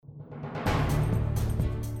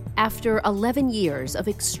After 11 years of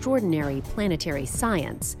extraordinary planetary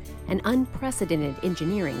science and unprecedented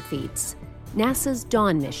engineering feats, NASA's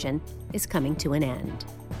Dawn mission is coming to an end.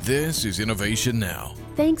 This is Innovation Now.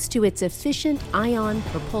 Thanks to its efficient ion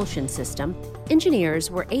propulsion system,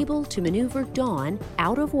 engineers were able to maneuver Dawn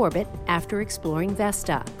out of orbit after exploring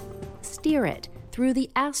Vesta, steer it through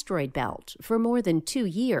the asteroid belt for more than 2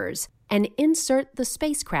 years, and insert the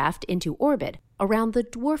spacecraft into orbit around the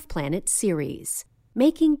dwarf planet Ceres,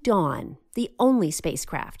 making Dawn the only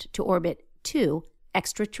spacecraft to orbit 2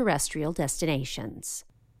 extraterrestrial destinations.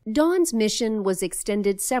 Dawn's mission was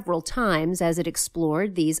extended several times as it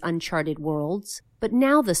explored these uncharted worlds, but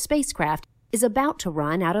now the spacecraft is about to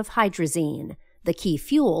run out of hydrazine, the key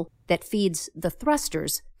fuel that feeds the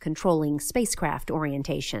thrusters controlling spacecraft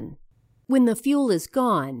orientation. When the fuel is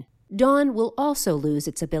gone, Dawn will also lose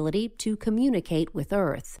its ability to communicate with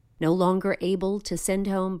Earth, no longer able to send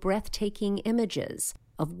home breathtaking images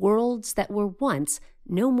of worlds that were once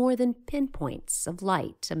no more than pinpoints of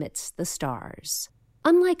light amidst the stars.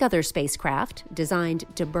 Unlike other spacecraft designed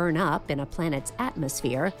to burn up in a planet's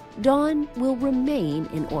atmosphere, Dawn will remain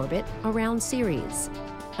in orbit around Ceres,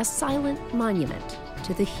 a silent monument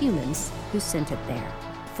to the humans who sent it there.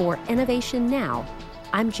 For Innovation Now,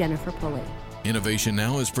 I'm Jennifer Pulley. Innovation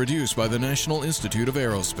Now is produced by the National Institute of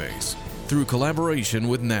Aerospace through collaboration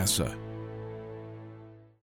with NASA.